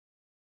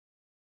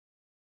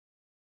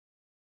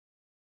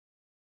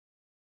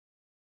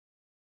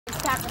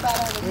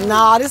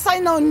No, this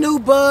ain't no new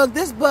bug.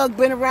 This bug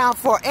been around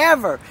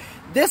forever.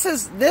 This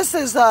is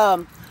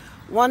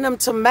one of them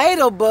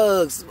tomato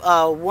bugs,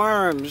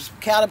 worms,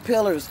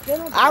 caterpillars. They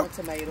don't grow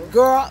tomatoes.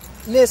 Girl,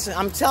 listen,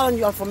 I'm telling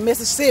you, I'm from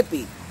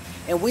Mississippi,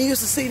 and we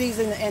used to see these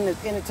in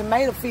the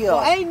tomato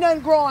field. Well, ain't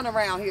nothing growing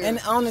around here. And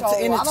in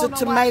the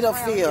tomato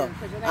field.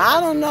 I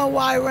don't know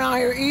why around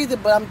here either,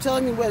 but I'm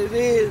telling you what it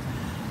is.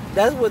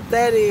 That's what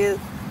that is.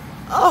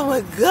 Oh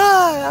my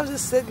God, I was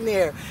just sitting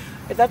there.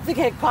 If that thing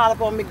had caught up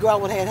on me, girl, I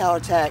would have had a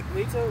heart attack.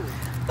 Me too.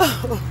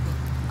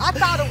 I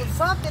thought it was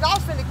something. I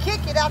was finna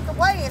kick it out the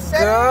way and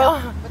set it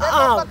up. But that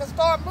motherfucker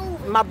started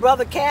moving. My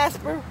brother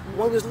Casper,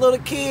 when we was little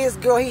kids,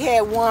 girl, he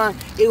had one.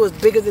 It was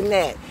bigger than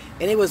that,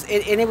 and it was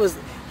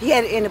he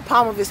had it in the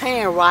palm of his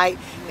hand, right?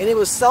 And it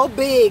was so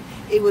big,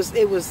 it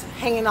was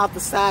hanging off the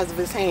sides of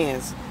his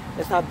hands.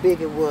 That's how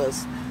big it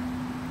was.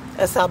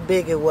 That's how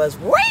big it was.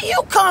 Where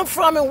you come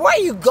from and where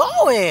you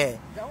going?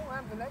 Don't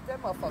have to let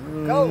that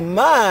motherfucker go.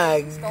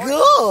 My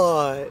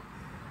God.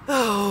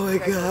 Oh my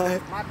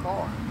God. My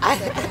car.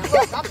 I'm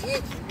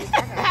itching.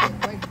 I gotta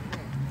get away from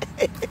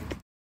that.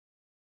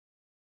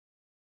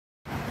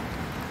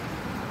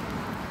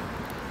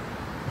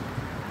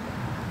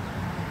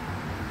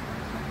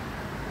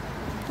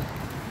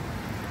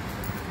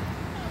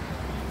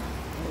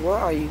 Where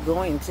are you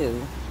going to?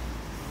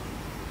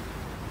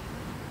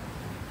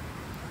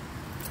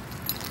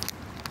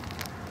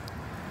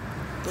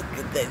 Look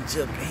at that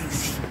junk.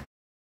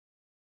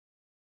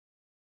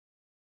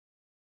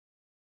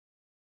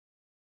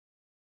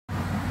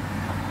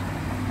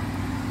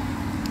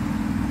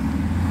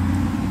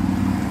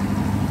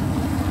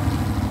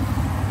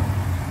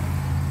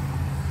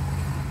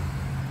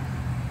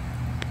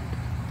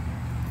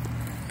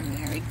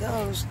 There he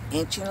goes,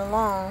 inching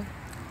along.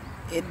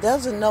 It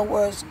doesn't know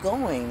where it's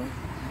going.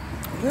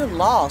 You're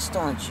lost,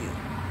 aren't you?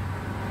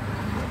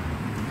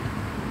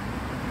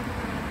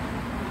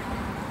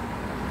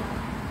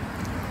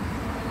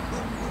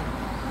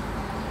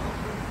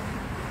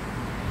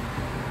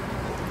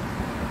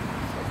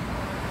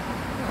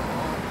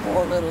 Oh,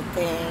 poor little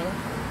thing.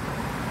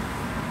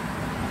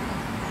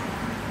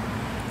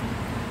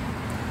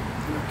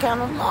 You're kind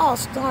of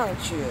lost,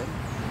 aren't you?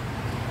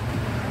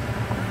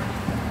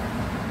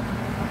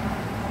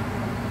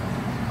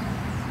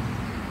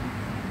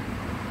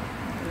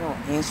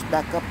 Inch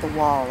back up the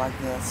wall, I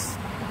guess.